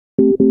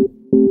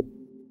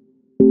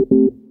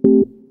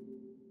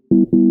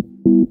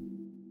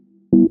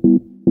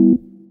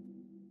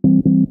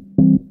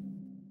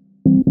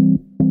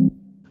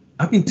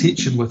I've been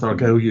teaching with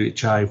Argyll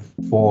UHI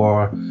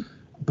for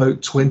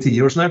about 20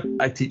 years now.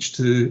 I teach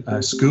to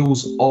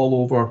schools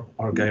all over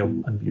Argyll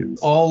and Bute.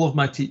 All of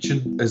my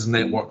teaching is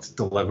networked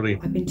delivery.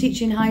 I've been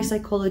teaching higher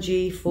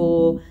psychology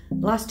for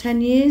the last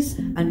 10 years,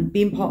 and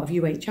being part of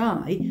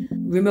UHI,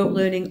 remote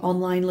learning,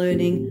 online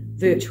learning,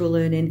 virtual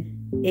learning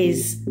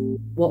is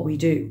what we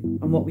do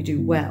and what we do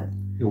well.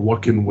 You're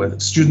working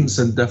with students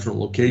in different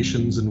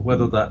locations, and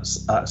whether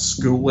that's at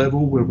school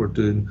level where we're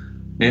doing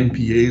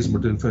NPAs and we're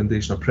doing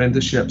foundation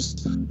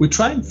apprenticeships, we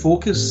try and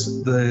focus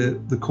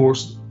the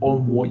course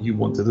on what you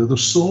want to do.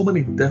 There's so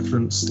many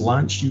different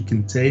slants you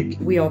can take.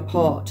 We are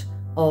part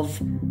of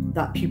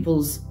that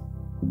pupil's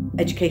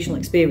educational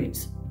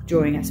experience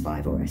during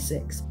S5 or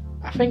S6.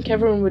 I think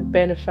everyone would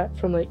benefit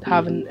from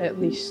having at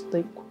least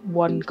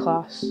one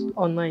class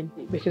online,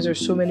 because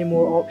there's so many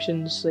more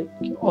options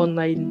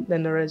online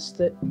than there is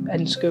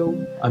in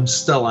school. I'm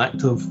still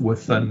active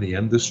within the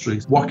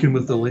industry, working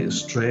with the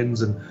latest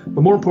trends,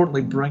 but more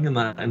importantly, bringing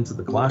that into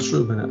the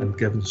classroom and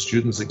giving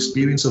students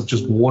experience of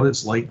just what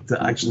it's like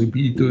to actually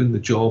be doing the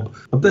job.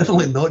 I'm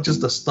definitely not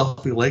just a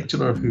stuffy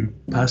lecturer who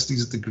passed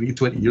his degree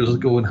 20 years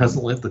ago and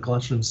hasn't left the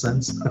classroom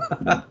since.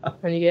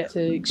 And you get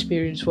to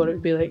experience what it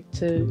would be like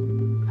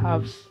to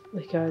have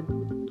a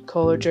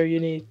college or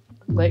uni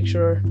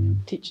lecturer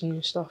teaching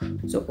you stuff.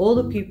 So all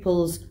the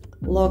pupils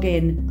log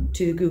in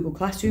to the Google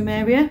Classroom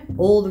area.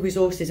 All the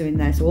resources are in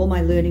there, so all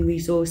my learning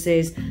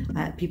resources,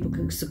 people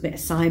can submit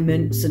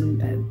assignments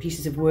and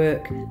pieces of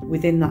work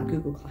within that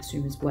Google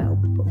Classroom as well.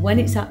 But when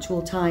it's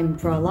actual time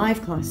for our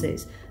live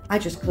classes, I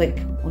just click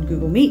on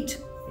Google Meet,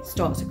 it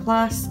starts a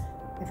class,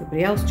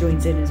 everybody else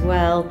joins in as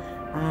well,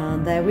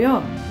 and there we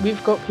are.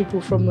 We've got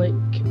people from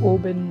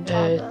Oban,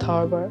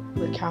 Tarbert,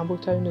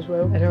 Campbelltown as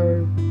well in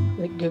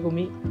our Google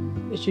Meet.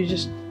 You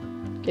just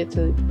get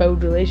to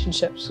build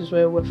relationships as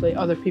well with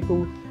other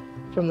people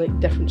from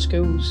different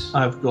schools.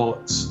 I've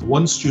got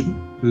one student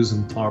who's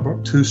in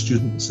Tarbert, two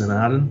students in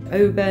Arran,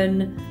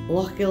 Oban,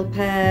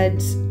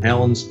 Lochgilphead,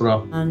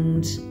 Helensburgh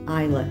and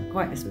Isla.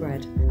 Quite a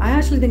spread. I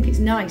actually think it's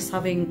nice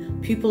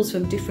having pupils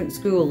from different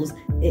schools.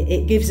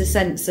 It gives a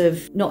sense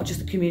of not just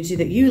the community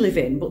that you live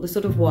in, but the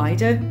sort of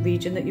wider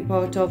region that you're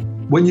part of.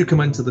 When you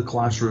come into the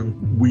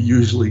classroom, we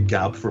usually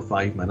gab for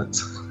 5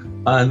 minutes.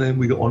 And then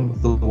we go on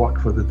with the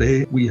work for the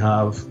day. We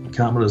have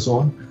cameras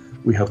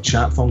on, we have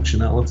chat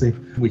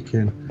functionality, we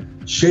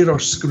can share our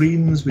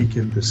screens, we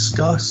can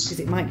discuss. Because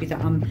it might be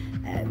that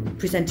I'm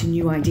presenting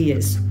new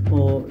ideas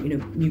or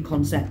new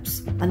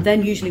concepts. And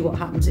then usually what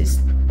happens is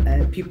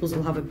pupils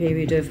will have a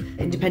period of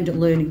independent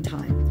learning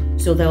time.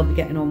 So they'll be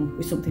getting on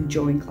with something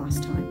during class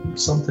time.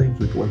 Sometimes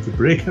we go into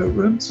breakout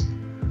rooms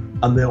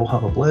and they'll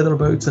have a blather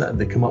about it and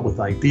they come up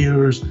with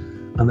ideas.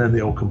 And then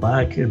they all come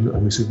back and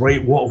we say,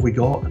 right, what have we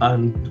got?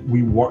 And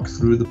we work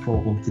through the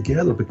problem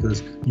together,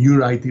 because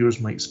your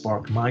ideas might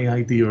spark my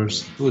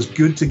ideas. So it's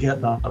good to get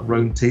that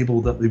round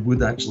table that they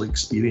would actually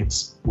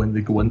experience when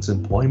they go into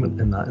employment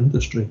in that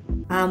industry.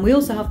 And we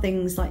also have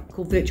things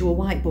called virtual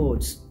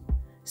whiteboards.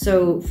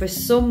 So for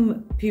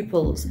some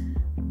pupils,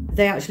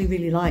 they actually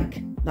really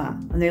like that,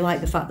 and they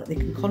like the fact that they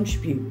can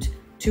contribute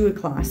to a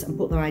class and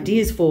put their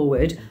ideas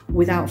forward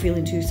without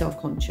feeling too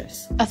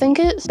self-conscious. I think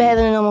it's better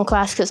than a normal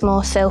class because it's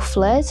more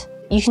self-led.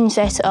 You can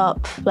set it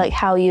up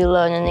how you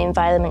learn and the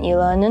environment you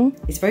learn in.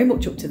 It's very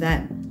much up to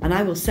them, and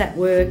I will set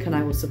work and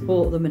I will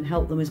support them and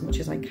help them as much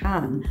as I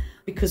can,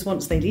 because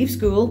once they leave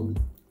school,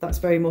 that's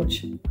very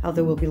much how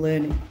they will be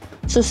learning.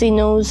 So she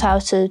knows how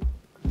to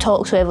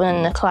talk to everyone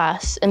in the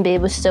class and be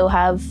able to still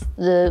have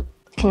the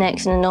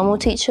connection a normal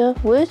teacher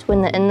would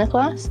when they're in the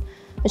class,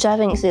 which I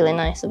think is really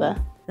nice of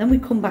her. Then we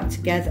come back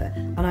together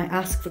and I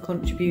ask for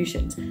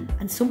contributions,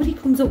 and somebody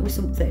comes up with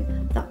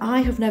something that I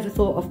have never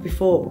thought of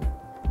before.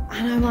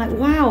 And I'm like,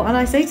 wow. And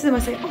I say to them,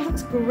 oh,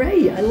 that's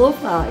great. I love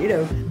that,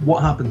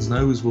 What happens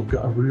now is we've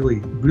got a really,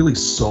 really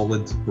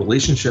solid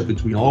relationship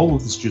between all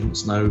of the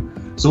students now.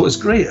 So it's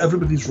great.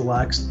 Everybody's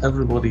relaxed.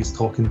 Everybody's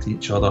talking to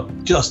each other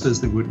just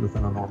as they would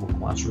within a normal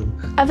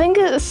classroom. I think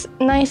it's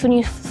nice when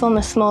you're from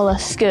a smaller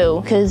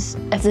school, because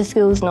if the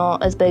school's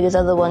not as big as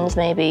other ones,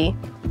 maybe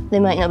they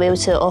might not be able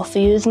to offer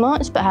you as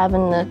much, but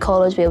having the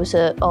college be able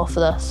to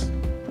offer us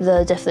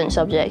the different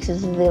subjects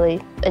is a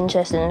really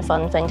interesting and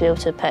fun thing to be able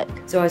to pick.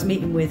 So I was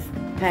meeting with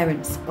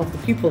parents of the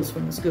pupils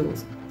from the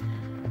schools.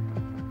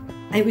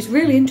 And it was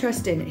really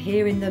interesting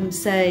hearing them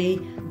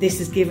say, this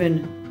has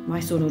given my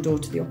son or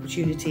daughter the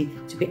opportunity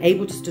to be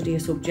able to study a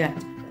subject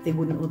that they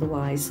wouldn't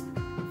otherwise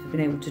have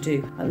been able to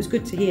do. It was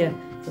good to hear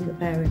from the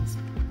parents.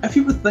 If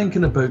you were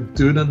thinking about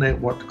doing a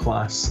networked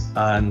class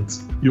and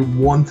you're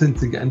wanting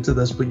to get into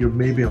this, but you're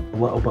maybe a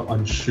little bit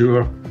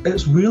unsure,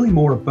 it's really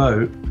more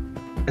about,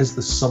 is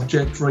the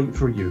subject right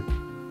for you?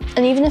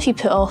 And even if you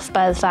put off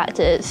by the fact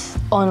that it's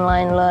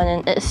online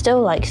learning, it's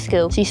still like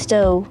school. So you're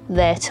still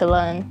there to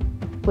learn,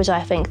 which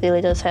I think really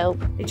does help.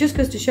 It just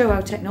goes to show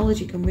how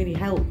technology can really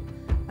help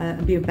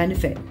and be a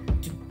benefit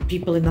to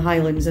people in the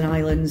Highlands and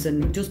Islands,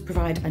 and it does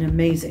provide an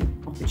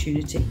amazing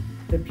opportunity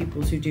for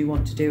pupils who do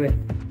want to do it.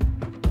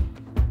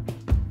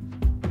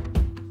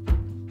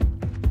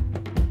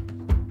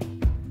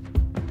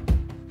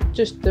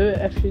 just do it.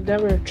 If you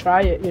never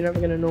try it, you're never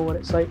going to know what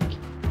it's like.